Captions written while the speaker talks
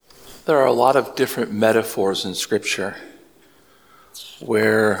There are a lot of different metaphors in Scripture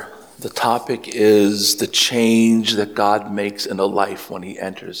where the topic is the change that God makes in a life when he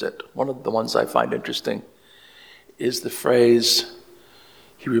enters it. One of the ones I find interesting is the phrase,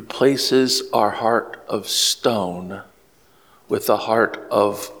 he replaces our heart of stone with a heart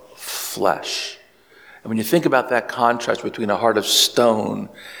of flesh. And when you think about that contrast between a heart of stone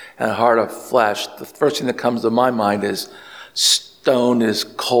and a heart of flesh, the first thing that comes to my mind is stone is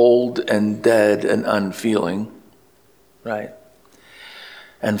cold and dead and unfeeling, right?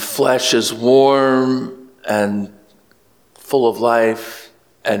 And flesh is warm and full of life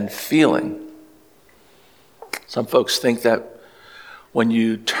and feeling. Some folks think that when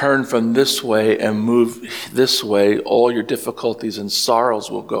you turn from this way and move this way, all your difficulties and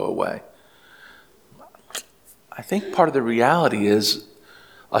sorrows will go away. I think part of the reality is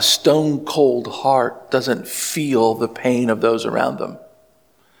a stone-cold heart doesn't feel the pain of those around them.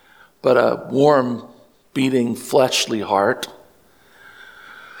 But a warm, beating, fleshly heart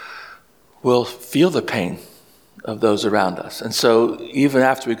will feel the pain of those around us. And so even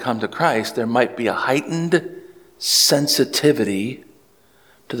after we come to Christ, there might be a heightened sensitivity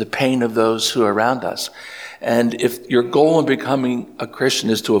to the pain of those who are around us. And if your goal in becoming a Christian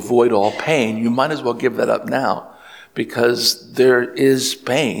is to avoid all pain, you might as well give that up now, because there is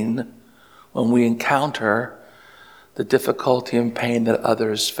pain when we encounter the difficulty and pain that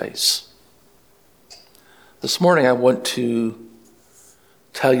others face. This morning I want to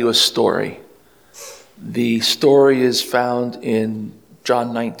tell you a story. The story is found in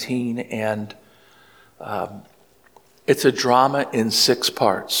John 19, and it's a drama in 6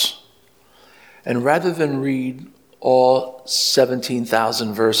 parts. And rather than read all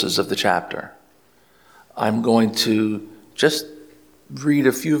 17,000 verses of the chapter, I'm going to just read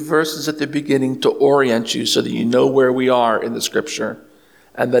a few verses at the beginning to orient you so that you know where we are in the scripture.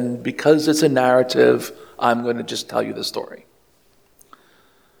 And then because it's a narrative, I'm going to just tell you the story.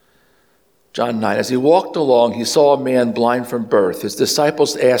 John 9, as he walked along, he saw a man blind from birth. His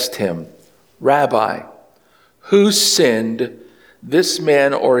disciples asked him, "Rabbi, who sinned, this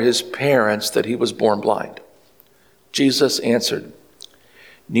man or his parents, that he was born blind?" Jesus answered,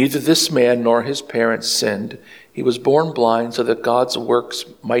 "Neither this man nor his parents sinned. He was born blind so that God's works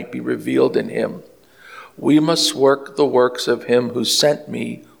might be revealed in him. We must work the works of him who sent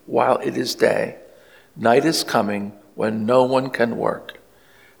me while it is day. Night is coming when no one can work.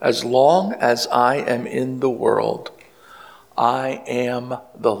 As long as I am in the world, I am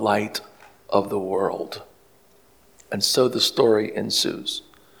the light of the world." And so the story ensues.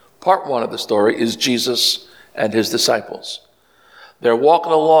 Part 1 of the story is Jesus and his disciples. They're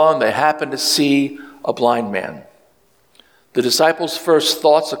walking along, they happen to see a blind man. The disciples' first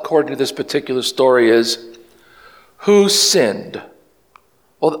thoughts, according to this particular story, is, who sinned?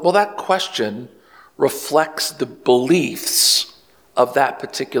 Well, that question reflects the beliefs of that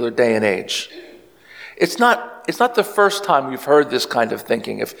particular day and age. It's not the first time we've heard this kind of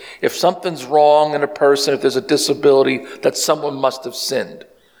thinking. If something's wrong in a person, if there's a disability, that someone must have sinned.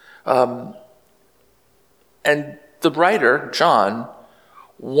 And the writer, John,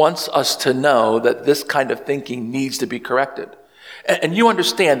 wants us to know that this kind of thinking needs to be corrected. And you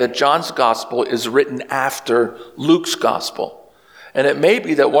understand that John's gospel is written after Luke's gospel. And it may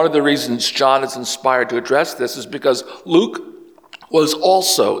be that one of the reasons John is inspired to address this is because Luke was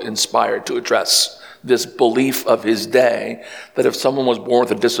also inspired to address this belief of his day that if someone was born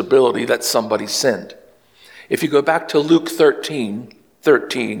with a disability, that somebody sinned. If you go back to Luke 13,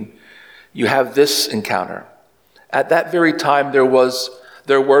 you have this encounter. At that very time, there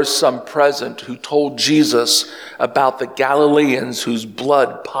were some present who told Jesus about the Galileans whose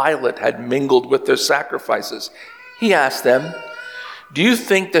blood Pilate had mingled with their sacrifices. He asked them, "Do you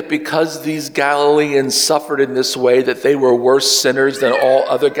think that because these Galileans suffered in this way that they were worse sinners than all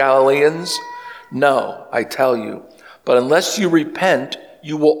other Galileans? No, I tell you, but unless you repent,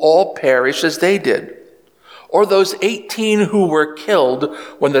 you will all perish as they did. Or those 18 who were killed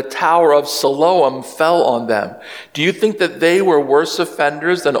when the tower of Siloam fell on them. Do you think that they were worse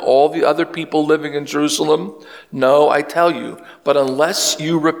offenders than all the other people living in Jerusalem? No, I tell you, but unless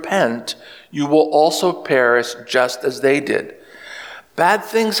you repent, you will also perish just as they did." Bad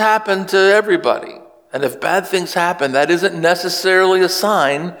things happen to everybody. And if bad things happen, that isn't necessarily a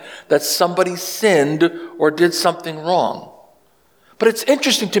sign that somebody sinned or did something wrong. But it's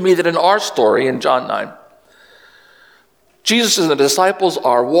interesting to me that in our story in John 9, Jesus and the disciples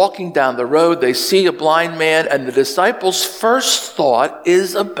are walking down the road. They see a blind man, and the disciples' first thought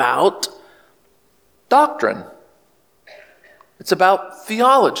is about doctrine. It's about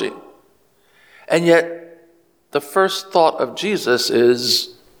theology. And yet, the first thought of Jesus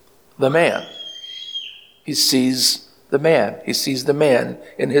is the man. He sees the man. He sees the man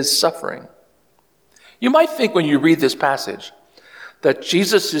in his suffering. You might think when you read this passage that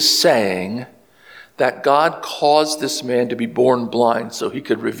Jesus is saying that God caused this man to be born blind so he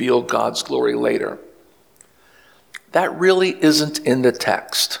could reveal God's glory later. That really isn't in the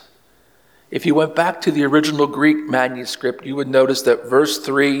text. If you went back to the original Greek manuscript, you would notice that verse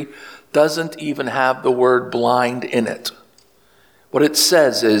 3 doesn't even have the word blind in it. What it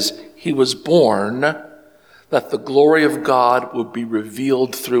says is, he was born that the glory of God would be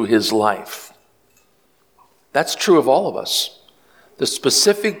revealed through his life. That's true of all of us. The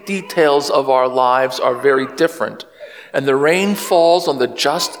specific details of our lives are very different, and the rain falls on the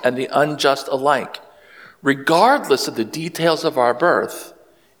just and the unjust alike. Regardless of the details of our birth,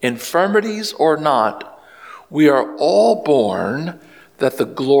 infirmities or not, we are all born that the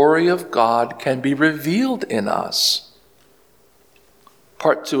glory of God can be revealed in us.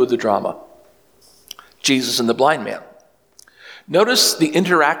 Part 2 of the drama. Jesus and the blind man. Notice the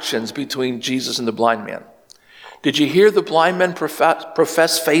interactions between Jesus and the blind man. Did you hear the blind man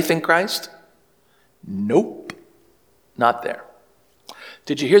profess faith in Christ? Nope, not there.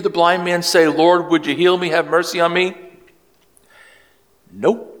 Did you hear the blind man say, Lord, would you heal me, have mercy on me?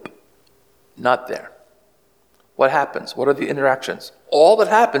 Nope, not there. What happens? What are the interactions? All that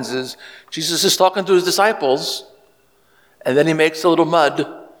happens is Jesus is talking to his disciples, and then he makes a little mud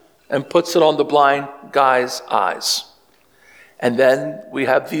and puts it on the blind guy's eyes. And then we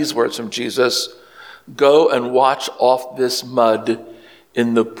have these words from Jesus, go and wash off this mud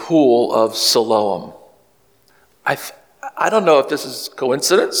in the pool of Siloam. I don't know if this is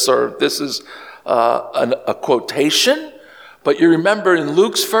coincidence or if this is a quotation, but you remember in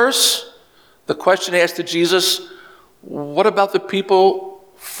Luke's verse, the question asked to Jesus, what about the people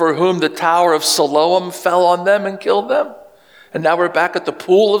for whom the tower of Siloam fell on them and killed them? And now we're back at the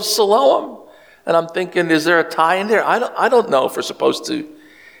pool of Siloam. And I'm thinking, is there a tie in there? I don't know if we're supposed to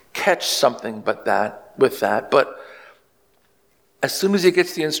catch something with that. But as soon as he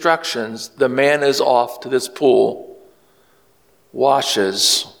gets the instructions, the man is off to this pool,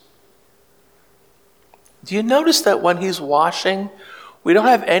 washes. Do you notice that when he's washing, we don't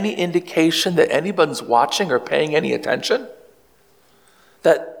have any indication that anybody's watching or paying any attention?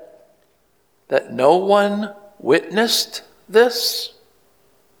 That no one witnessed this?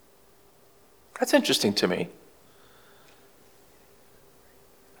 That's interesting to me.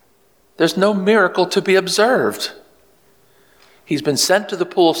 There's no miracle to be observed. He's been sent to the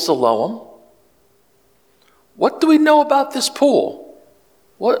pool of Siloam. What do we know about this pool?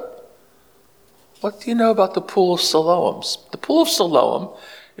 What do you know about the pool of Siloam? The pool of Siloam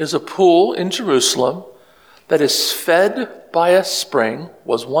is a pool in Jerusalem that is fed by a spring,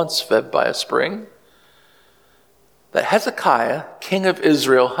 was once fed by a spring, that Hezekiah, king of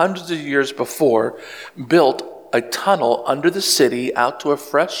Israel, hundreds of years before, built a tunnel under the city out to a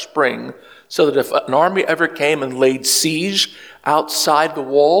fresh spring so that if an army ever came and laid siege outside the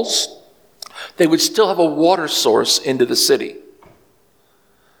walls, they would still have a water source into the city.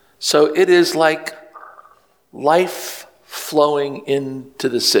 So it is like life flowing into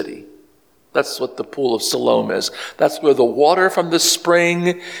the city. That's what the pool of Siloam is. That's where the water from the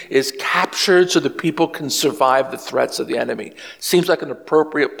spring is captured so the people can survive the threats of the enemy. Seems like an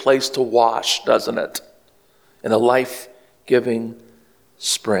appropriate place to wash, doesn't it? In a life-giving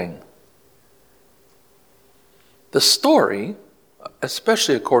spring. The story,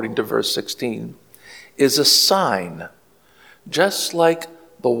 especially according to verse 16, is a sign, just like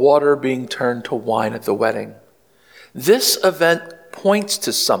the water being turned to wine at the wedding. This event points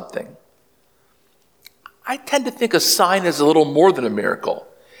to something. I tend to think a sign is a little more than a miracle.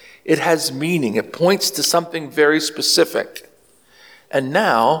 It has meaning. It points to something very specific. And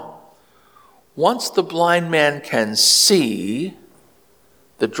now, once the blind man can see,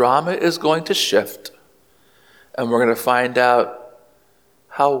 the drama is going to shift, and we're going to find out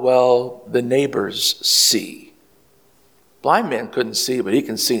how well the neighbors see. Blind man couldn't see, but he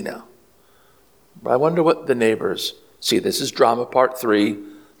can see now. But I wonder what the neighbors see. This is drama part 3,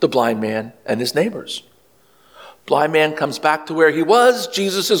 the blind man and his neighbors. Blind man comes back to where he was.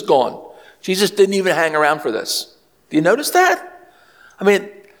 Jesus is gone. Jesus didn't even hang around for this. Do you notice that? I mean,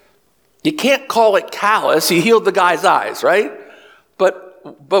 you can't call it callous. He healed the guy's eyes, right?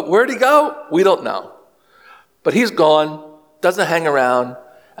 But where'd he go? We don't know. But he's gone, doesn't hang around,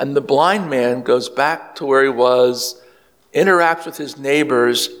 and the blind man goes back to where he was, interacts with his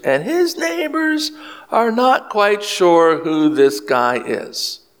neighbors, and his neighbors are not quite sure who this guy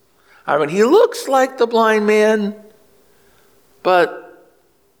is. I mean, he looks like the blind man, but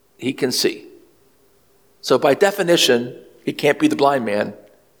he can see. So by definition, he can't be the blind man.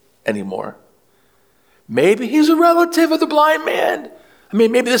 anymore. Maybe he's a relative of the blind man. I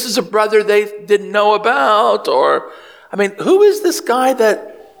mean, maybe this is a brother they didn't know about, or, I mean, who is this guy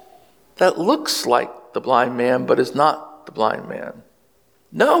that looks like the blind man but is not the blind man?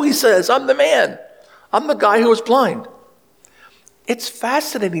 No, he says, I'm the man. I'm the guy who was blind. It's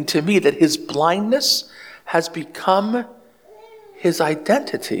fascinating to me that his blindness has become his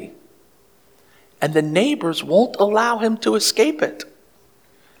identity, and the neighbors won't allow him to escape it.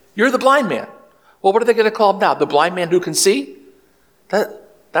 You're the blind man. Well, what are they going to call him now? The blind man who can see?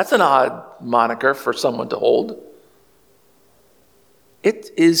 That's an odd moniker for someone to hold.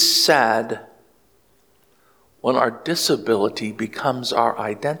 It is sad when our disability becomes our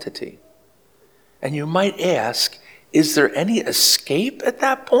identity. And you might ask, is there any escape at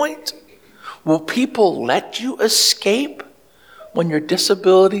that point? Will people let you escape when your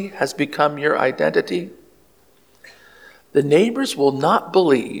disability has become your identity? The neighbors will not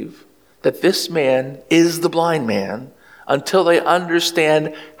believe that this man is the blind man until they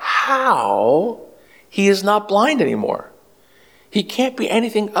understand how he is not blind anymore. He can't be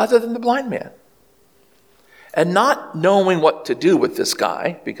anything other than the blind man. And not knowing what to do with this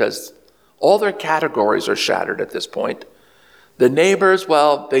guy, because all their categories are shattered at this point, the neighbors,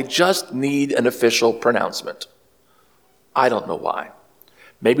 well, they just need an official pronouncement. I don't know why.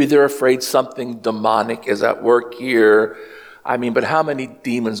 Maybe they're afraid something demonic is at work here. I mean, but how many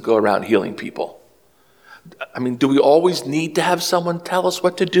demons go around healing people? I mean, do we always need to have someone tell us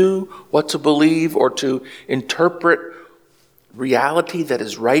what to do, what to believe, or to interpret reality that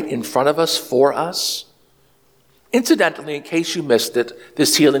is right in front of us for us? Incidentally, in case you missed it,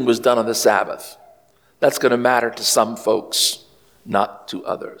 this healing was done on the Sabbath. That's going to matter to some folks, not to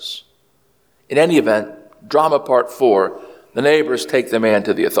others. In any event, drama part 4, the neighbors take the man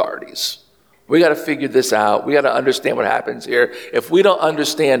to the authorities. We got to figure this out. We got to understand what happens here. If we don't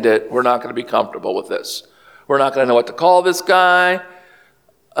understand it, we're not going to be comfortable with this. We're not going to know what to call this guy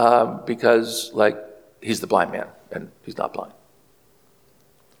because, he's the blind man, and he's not blind.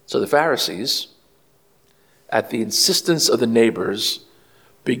 So the Pharisees, at the insistence of the neighbors,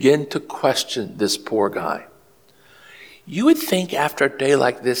 begin to question this poor guy. You would think after a day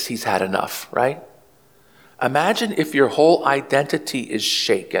like this, he's had enough, right? Imagine if your whole identity is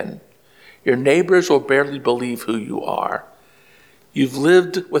shaken. Your neighbors will barely believe who you are. You've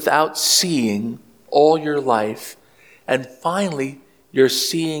lived without seeing all your life, and finally, you're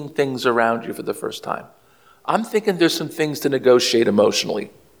seeing things around you for the first time. I'm thinking there's some things to negotiate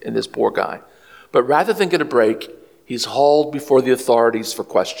emotionally in this poor guy. But rather than get a break, he's hauled before the authorities for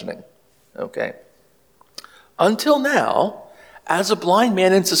questioning. Okay? Until now, as a blind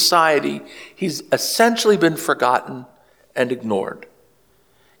man in society, he's essentially been forgotten and ignored.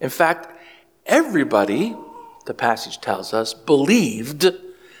 In fact, everybody, the passage tells us, believed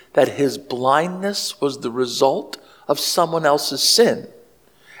that his blindness was the result of someone else's sin.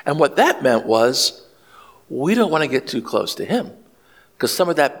 And what that meant was, we don't want to get too close to him, because some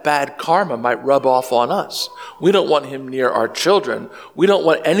of that bad karma might rub off on us. We don't want him near our children. We don't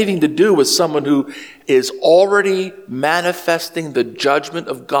want anything to do with someone who is already manifesting the judgment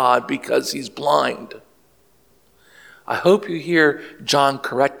of God because he's blind. I hope you hear John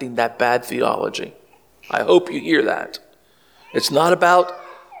correcting that bad theology. I hope you hear that. It's not about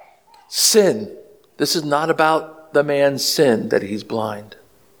sin. This is not about the man's sin that he's blind.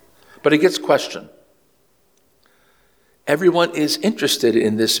 But it gets questioned. Everyone is interested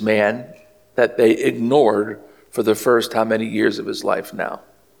in this man that they ignored for the first how many years of his life now?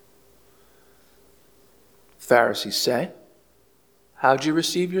 Pharisees say, how'd you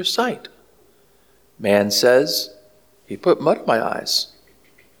receive your sight? Man says, he put mud in my eyes.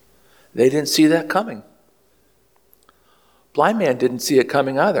 They didn't see that coming. Blind man didn't see it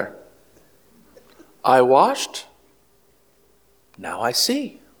coming either. I washed, now I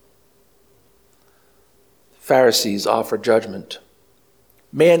see. Pharisees offer judgment.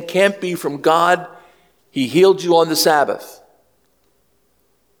 Man can't be from God. He healed you on the Sabbath.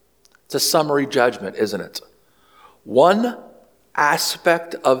 It's a summary judgment, isn't it? One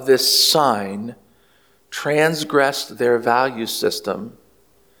aspect of this sign transgressed their value system,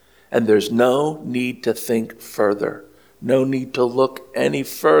 and there's no need to think further. No need to look any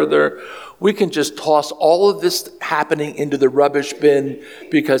further. We can just toss all of this happening into the rubbish bin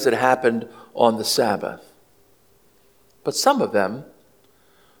because it happened on the Sabbath. But some of them,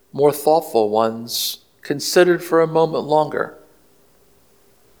 more thoughtful ones, considered for a moment longer.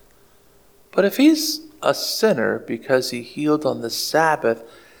 But if he's a sinner because he healed on the Sabbath,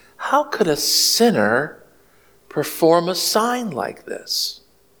 how could a sinner perform a sign like this?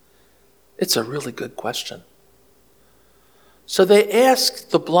 It's a really good question. So they ask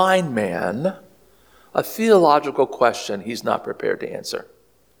the blind man a theological question he's not prepared to answer.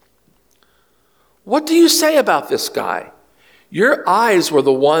 What do you say about this guy? Your eyes were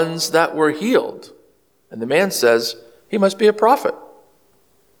the ones that were healed. And the man says, he must be a prophet.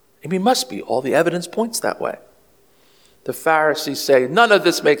 And he must be. All the evidence points that way. The Pharisees say, none of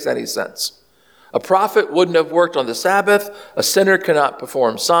this makes any sense. A prophet wouldn't have worked on the Sabbath. A sinner cannot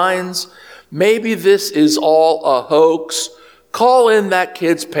perform signs. Maybe this is all a hoax. Call in that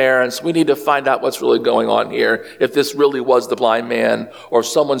kid's parents. We need to find out what's really going on here. If this really was the blind man, or if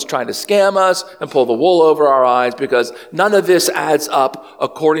someone's trying to scam us and pull the wool over our eyes, because none of this adds up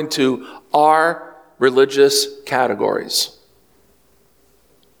according to our religious categories.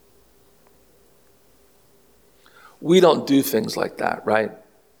 We don't do things like that, right?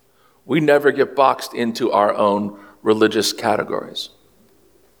 We never get boxed into our own religious categories.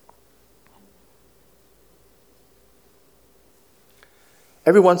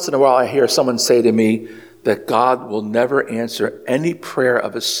 Every once in a while I hear someone say to me that God will never answer any prayer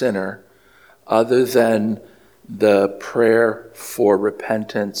of a sinner other than the prayer for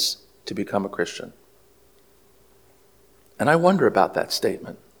repentance to become a Christian. And I wonder about that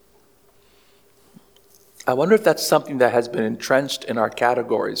statement. I wonder if that's something that has been entrenched in our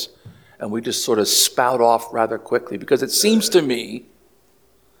categories and we just sort of spout off rather quickly, because it seems to me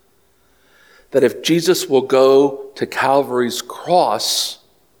that if Jesus will go to Calvary's cross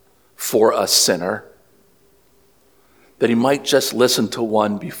for a sinner, that he might just listen to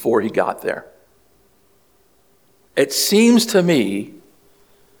one before he got there. It seems to me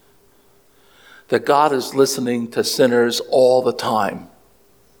that God is listening to sinners all the time.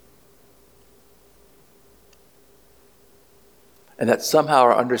 And that somehow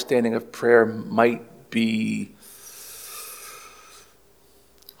our understanding of prayer might be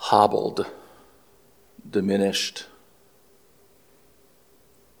hobbled, diminished.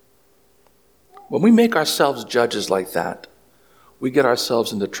 When we make ourselves judges like that, we get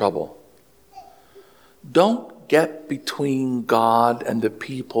ourselves into trouble. Don't get between God and the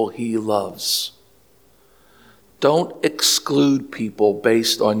people he loves. Don't exclude people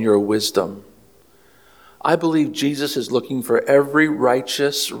based on your wisdom. I believe Jesus is looking for every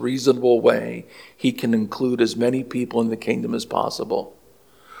righteous, reasonable way he can include as many people in the kingdom as possible.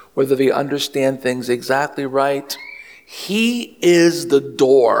 Whether they understand things exactly right, he is the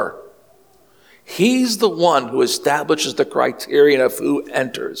door. He's the one who establishes the criterion of who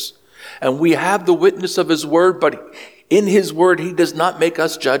enters. And we have the witness of his word, but in his word, he does not make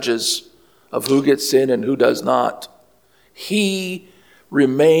us judges of who gets in and who does not. He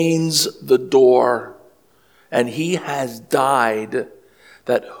remains the door, and he has died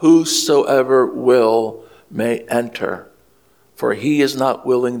that whosoever will may enter. For he is not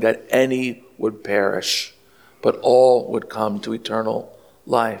willing that any would perish, but all would come to eternal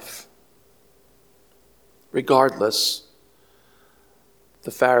life. Regardless, the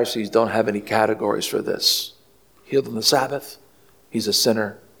Pharisees don't have any categories for this. Healed on the Sabbath, he's a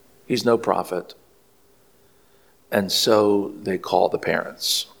sinner, he's no prophet. And so they call the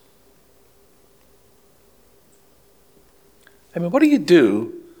parents. I mean, what do you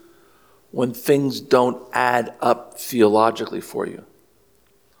do when things don't add up theologically for you?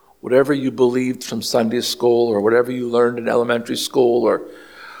 Whatever you believed from Sunday school, or whatever you learned in elementary school, or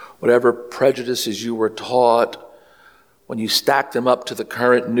whatever prejudices you were taught, when you stack them up to the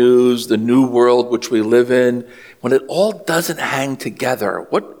current news, the new world which we live in, when it all doesn't hang together,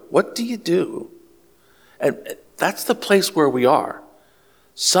 what do you do? And that's the place where we are.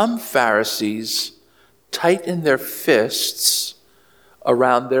 Some Pharisees tighten their fists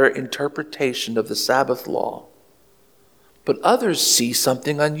around their interpretation of the Sabbath law, but others see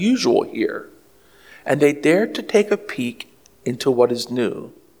something unusual here, and they dare to take a peek into what is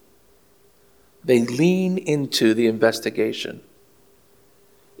new. They lean into the investigation.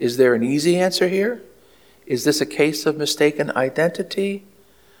 Is there an easy answer here? Is this a case of mistaken identity?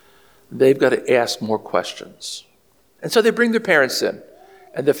 They've got to ask more questions. And so they bring their parents in.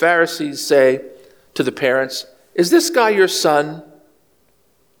 And the Pharisees say to the parents, "Is this guy your son?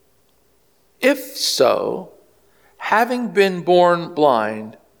 If so, having been born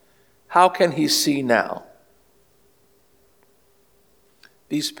blind, how can he see now?"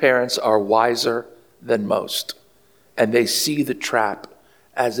 These parents are wiser than most, and they see the trap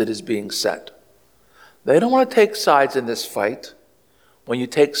as it is being set. They don't want to take sides in this fight. When you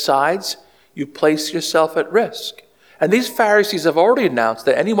take sides, you place yourself at risk. And these Pharisees have already announced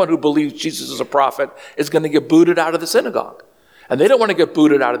that anyone who believes Jesus is a prophet is going to get booted out of the synagogue. And they don't want to get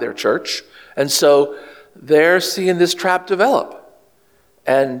booted out of their church. And so they're seeing this trap develop.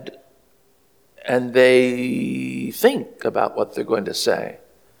 And and they think about what they're going to say.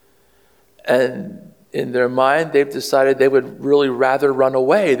 And in their mind, they've decided they would really rather run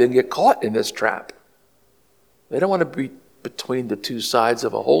away than get caught in this trap. They don't want to be between the two sides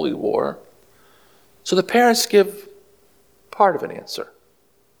of a holy war. So the parents give part of an answer.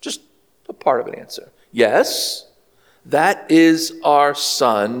 Just a part of an answer. Yes, that is our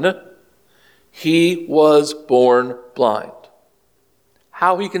son. He was born blind.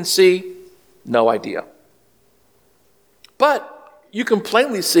 How he can see, no idea. But you can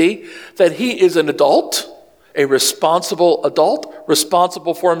plainly see that he is an adult, a responsible adult,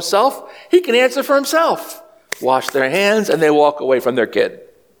 responsible for himself. He can answer for himself. Wash their hands and they walk away from their kid.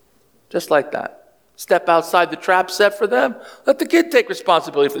 Just like that. Step outside the trap set for them. Let the kid take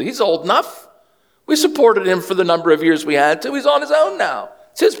responsibility for it. He's old enough. We supported him for the number of years we had to. He's on his own now.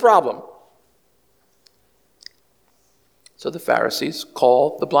 It's his problem. So the Pharisees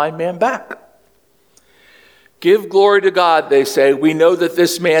call the blind man back. Give glory to God, they say. We know that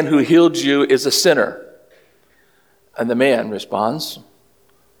this man who healed you is a sinner. And the man responds,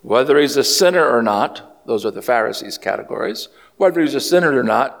 whether he's a sinner or not, those are the Pharisees' categories, whether he's a sinner or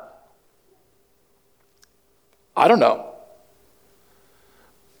not, I don't know.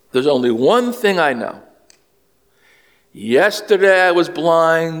 There's only one thing I know. Yesterday I was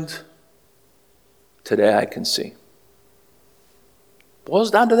blind. Today I can see. Boils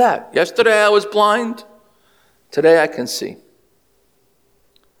down to that. Yesterday I was blind. Today I can see.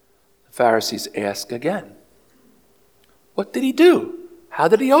 The Pharisees ask again, what did he do? How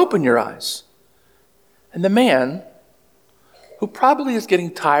did he open your eyes? And the man, who probably is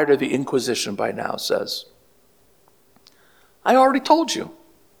getting tired of the Inquisition by now, says, I already told you,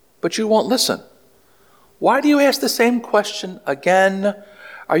 but you won't listen. Why do you ask the same question again?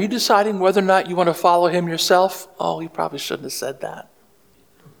 Are you deciding whether or not you want to follow him yourself? Oh, he probably shouldn't have said that.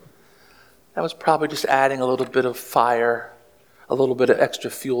 That was probably just adding a little bit of fire, a little bit of extra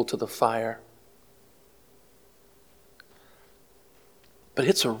fuel to the fire. But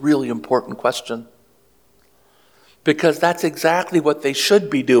it's a really important question. Because that's exactly what they should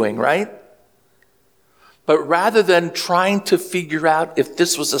be doing, right? But rather than trying to figure out if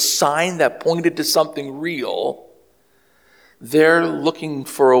this was a sign that pointed to something real, they're looking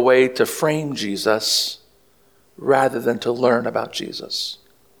for a way to frame Jesus rather than to learn about Jesus.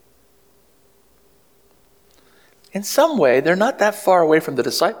 In some way, they're not that far away from the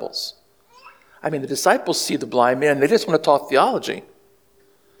disciples. I mean, the disciples see the blind man, they just want to talk theology.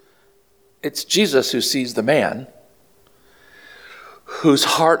 It's Jesus who sees the man, whose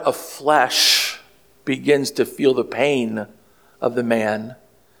heart of flesh begins to feel the pain of the man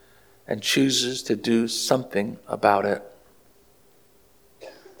and chooses to do something about it.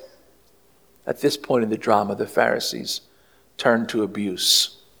 At this point in the drama, the Pharisees turn to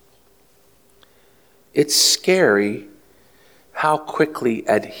abuse. It's scary how quickly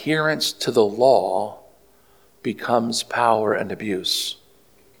adherence to the law becomes power and abuse.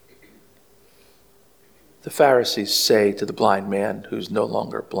 The Pharisees say to the blind man who's no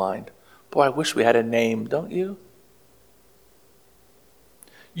longer blind, boy, I wish we had a name, don't you?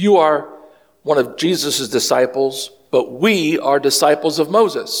 You are one of Jesus' disciples, but we are disciples of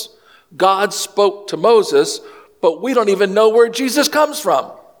Moses. God spoke to Moses, but we don't even know where Jesus comes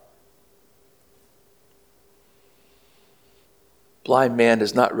from. Blind man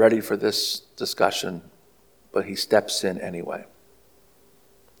is not ready for this discussion, but he steps in anyway.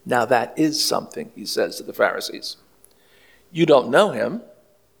 Now that is something, he says to the Pharisees. You don't know him.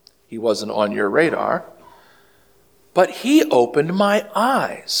 He wasn't on your radar. But he opened my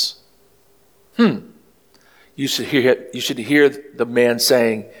eyes. You should hear the man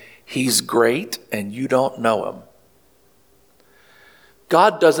saying, he's great and you don't know him.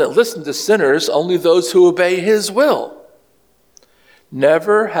 God doesn't listen to sinners, only those who obey his will.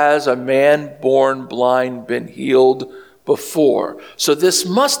 Never has a man born blind been healed before. So this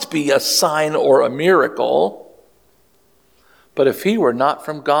must be a sign or a miracle. But if he were not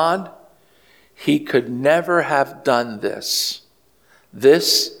from God, he could never have done this.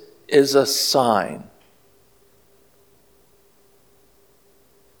 This is a sign.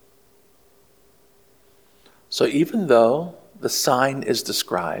 So even though the sign is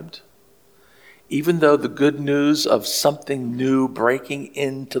described, even though the good news of something new breaking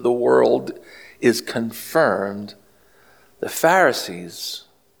into the world is confirmed, the Pharisees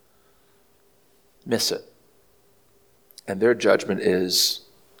miss it. And their judgment is,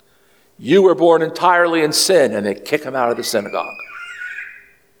 you were born entirely in sin, and they kick him out of the synagogue.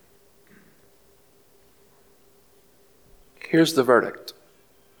 Here's the verdict.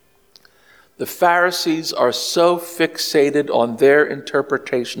 The Pharisees are so fixated on their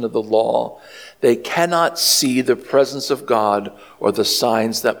interpretation of the law They cannot see the presence of God or the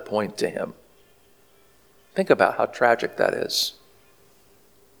signs that point to him. Think about how tragic that is.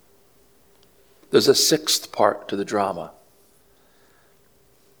 There's a sixth part to the drama.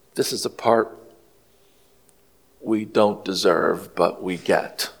 This is the part we don't deserve, but we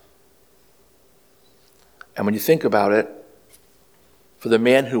get. And when you think about it, for the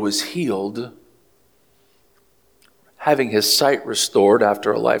man who was healed, having his sight restored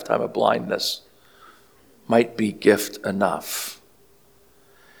after a lifetime of blindness might be gift enough.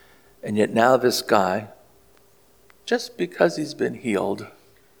 And yet now this guy, just because he's been healed,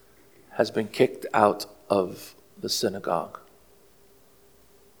 has been kicked out of the synagogue.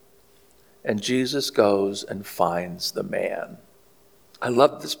 And Jesus goes and finds the man. I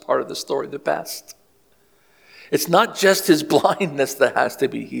love this part of the story the best. It's not just his blindness that has to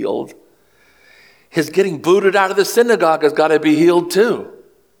be healed. His getting booted out of the synagogue has got to be healed too.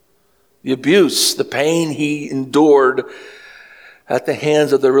 The abuse, the pain he endured at the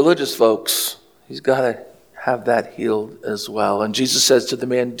hands of the religious folks, he's got to have that healed as well. And Jesus says to the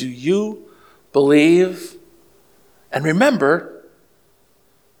man, do you believe? And remember,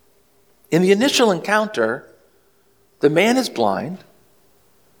 in the initial encounter, the man is blind.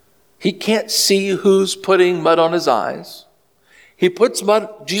 He can't see who's putting mud on his eyes.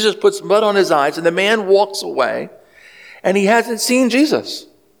 Jesus puts mud on his eyes, and the man walks away, and he hasn't seen Jesus.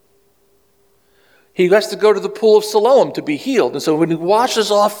 He has to go to the pool of Siloam to be healed. And so when he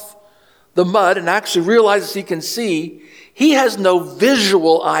washes off the mud and actually realizes he can see, he has no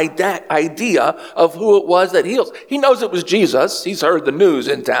visual idea of who it was that heals. He knows it was Jesus. He's heard the news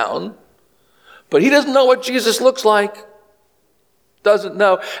in town. But he doesn't know what Jesus looks like. Doesn't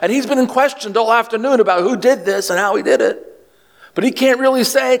know. And he's been questioned all afternoon about who did this and how he did it. But he can't really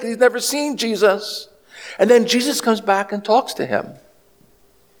say because he's never seen Jesus. And then Jesus comes back and talks to him.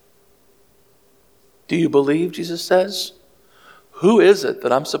 Do you believe, Jesus says? Who is it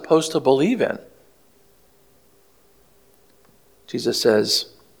that I'm supposed to believe in? Jesus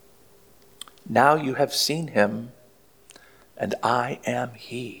says, now you have seen him, and I am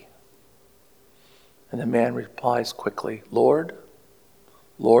he. And the man replies quickly, Lord,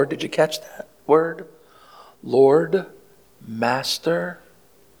 did you catch that word? Lord, Master,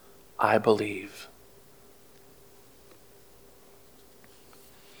 I believe.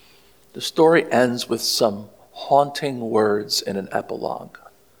 The story ends with some haunting words in an epilogue.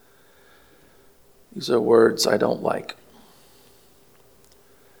 These are words I don't like.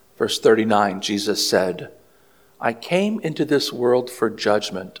 Verse 39, Jesus said, I came into this world for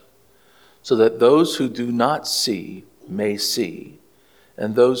judgment, so that those who do not see may see,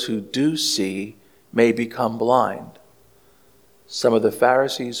 and those who do see may become blind. Some of the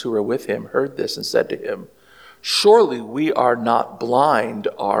Pharisees who were with him heard this and said to him, surely we are not blind,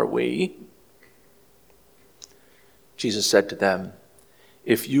 are we? Jesus said to them,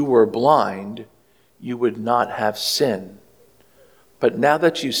 if you were blind, you would not have sin. But now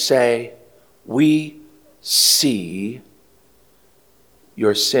that you say, we see,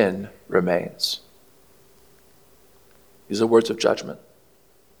 your sin remains. These are words of judgment.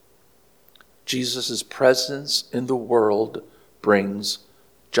 Jesus' presence in the world brings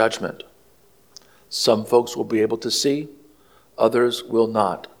judgment. Some folks will be able to see, others will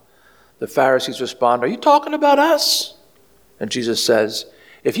not. The Pharisees respond, are you talking about us? And Jesus says,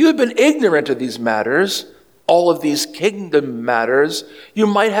 if you had been ignorant of these matters, all of these kingdom matters, you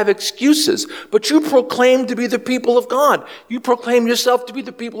might have excuses. But you proclaim to be the people of God. You proclaim yourself to be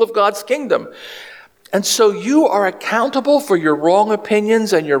the people of God's kingdom. And so you are accountable for your wrong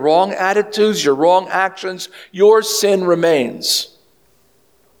opinions and your wrong attitudes, your wrong actions. Your sin remains.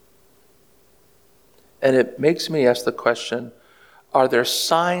 And it makes me ask the question, are there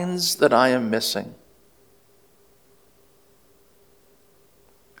signs that I am missing?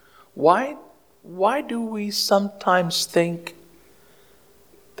 Why do we sometimes think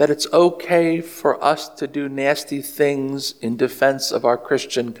that it's okay for us to do nasty things in defense of our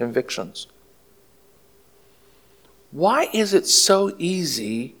Christian convictions? Why is it so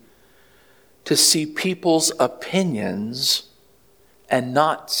easy to see people's opinions and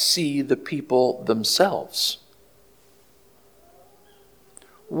not see the people themselves?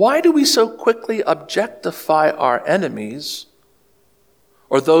 Why do we so quickly objectify our enemies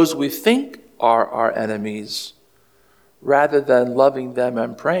or those we think are our enemies rather than loving them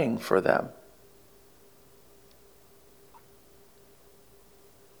and praying for them?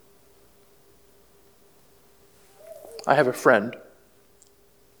 I have a friend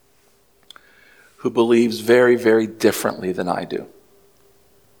who believes very, very differently than I do.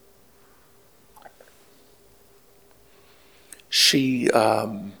 She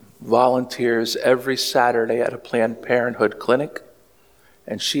volunteers every Saturday at a Planned Parenthood clinic,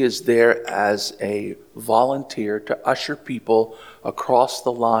 and she is there as a volunteer to usher people across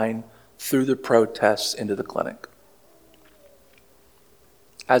the line through the protests into the clinic.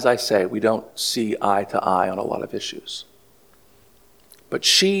 As I say, we don't see eye to eye on a lot of issues. But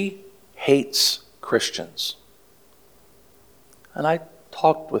she hates Christians. And I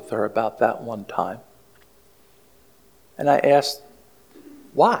talked with her about that one time. And I asked,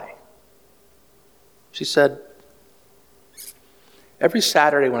 why? She said, every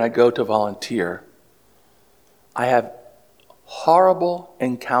Saturday when I go to volunteer, I have horrible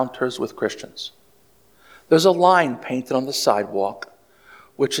encounters with Christians. There's a line painted on the sidewalk,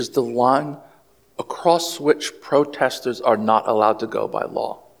 which is the line across which protesters are not allowed to go by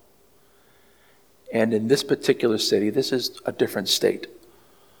law. And in this particular city, this is a different state.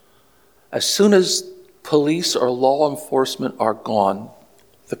 As soon as police or law enforcement are gone,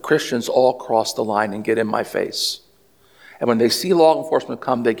 the Christians all cross the line and get in my face. And when they see law enforcement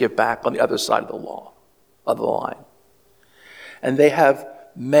come, they get back on the other side of the line. And they have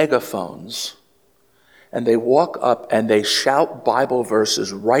megaphones. And they walk up and they shout Bible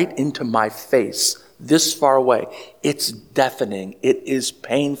verses right into my face, this far away. It's deafening. It is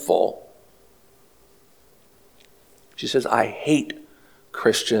painful. She says, I hate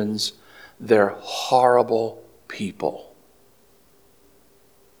Christians. They're horrible people.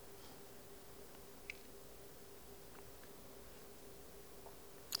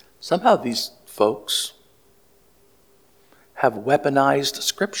 Somehow these folks have weaponized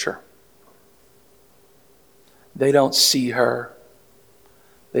Scripture. They don't see her.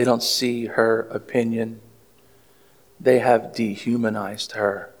 They don't see her opinion. They have dehumanized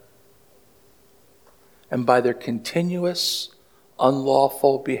her. And by their continuous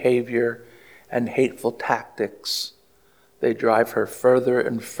unlawful behavior and hateful tactics, they drive her further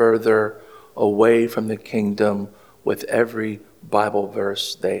and further away from the kingdom with every Bible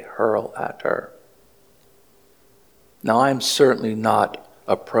verse they hurl at her. Now, I'm certainly not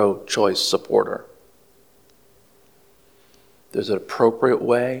a pro-choice supporter. There's an appropriate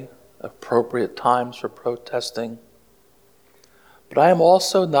way, appropriate times for protesting. But I am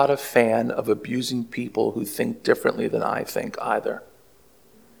also not a fan of abusing people who think differently than I think either.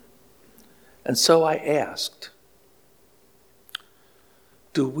 And so I asked,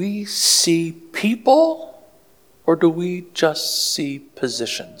 do we see people or do we just see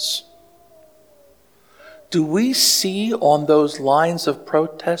positions? Do we see on those lines of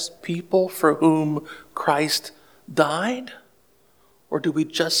protest people for whom Christ died? Or do we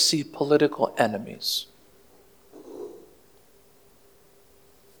just see political enemies?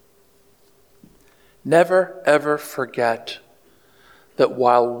 Never, ever forget that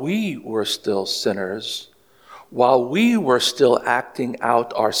while we were still sinners, while we were still acting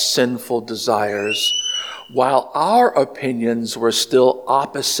out our sinful desires, while our opinions were still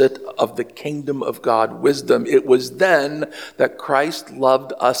opposite of the kingdom of God wisdom, it was then that Christ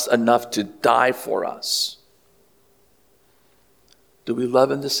loved us enough to die for us. Do we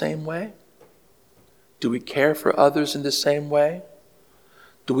love in the same way? Do we care for others in the same way?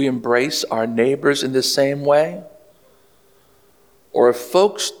 Do we embrace our neighbors in the same way? Or if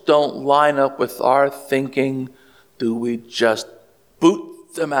folks don't line up with our thinking, do we just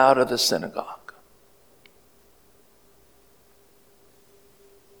boot them out of the synagogue?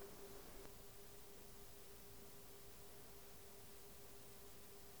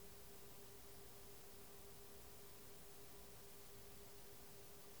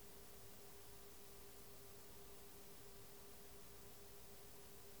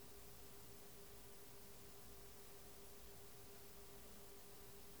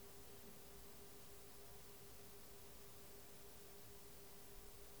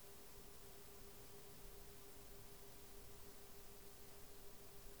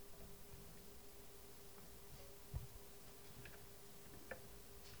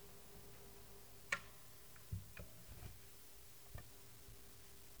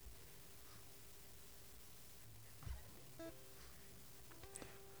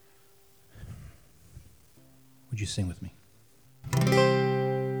 Would you sing with me?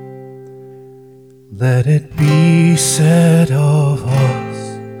 Let it be said of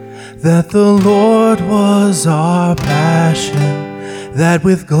us that the Lord was our passion, that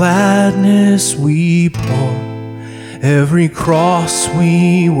with gladness we bore every cross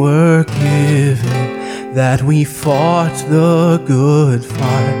we were given, that we fought the good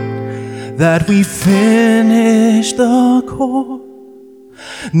fight, that we finished the course,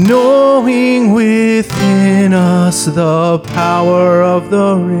 knowing within us the power of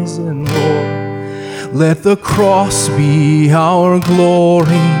the risen Lord. Let the cross be our glory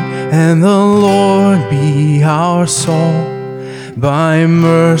and the Lord be our song. By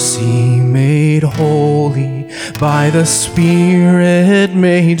mercy made holy, by the Spirit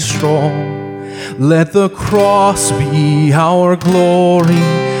made strong. Let the cross be our glory,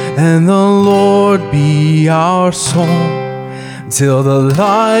 and the Lord be our song, till the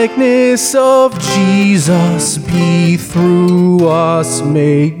likeness of Jesus be through us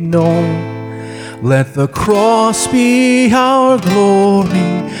made known. Let the cross be our glory,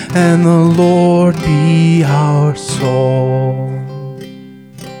 and the Lord be our song.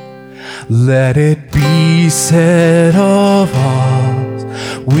 Let it be said of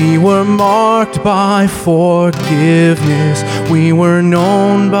us, we were marked by forgiveness, we were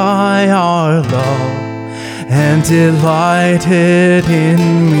known by our love, and delighted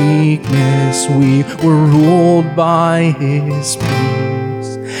in meekness, we were ruled by His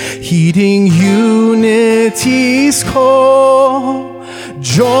peace. Heeding unity's call,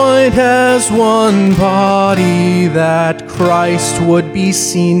 joined as one body, that Christ would be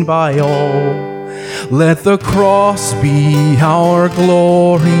seen by all. Let the cross be our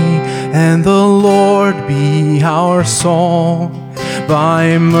glory, and the Lord be our song.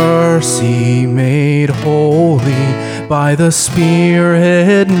 By mercy made holy, by the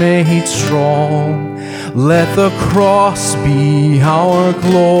Spirit made strong. Let the cross be our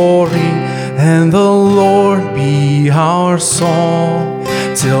glory, and the Lord be our song,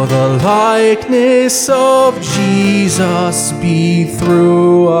 till the likeness of Jesus be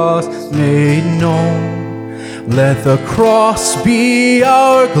through us made known. Let the cross be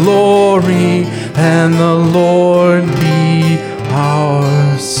our glory, and the Lord be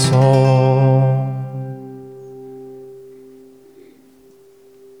our song.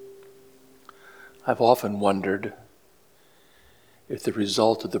 I've often wondered if the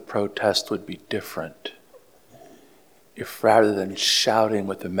result of the protest would be different if, rather than shouting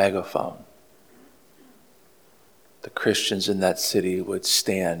with a megaphone, the Christians in that city would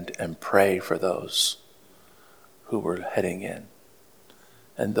stand and pray for those who were heading in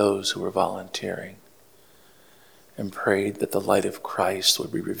and those who were volunteering, and prayed that the light of Christ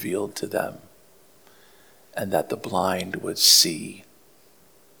would be revealed to them and that the blind would see.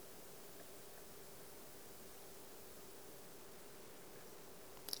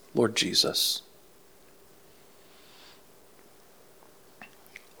 Lord Jesus,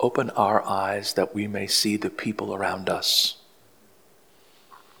 open our eyes that we may see the people around us,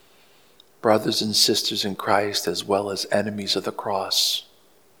 brothers and sisters in Christ as well as enemies of the cross.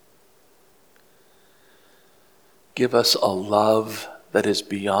 Give us a love that is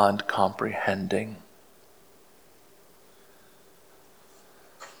beyond comprehending,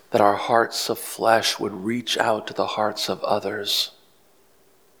 that our hearts of flesh would reach out to the hearts of others,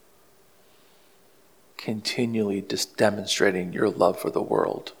 continually demonstrating your love for the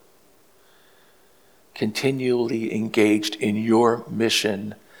world, continually engaged in your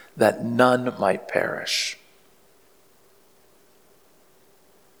mission that none might perish.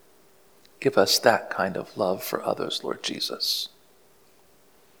 Give us that kind of love for others, Lord Jesus.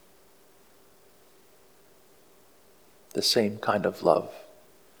 The same kind of love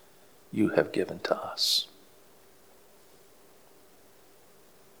you have given to us.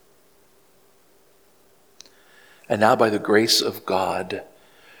 And now, by the grace of God,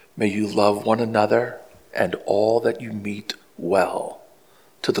 may you love one another and all that you meet well,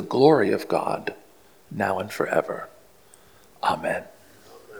 to the glory of God, now and forever. Amen.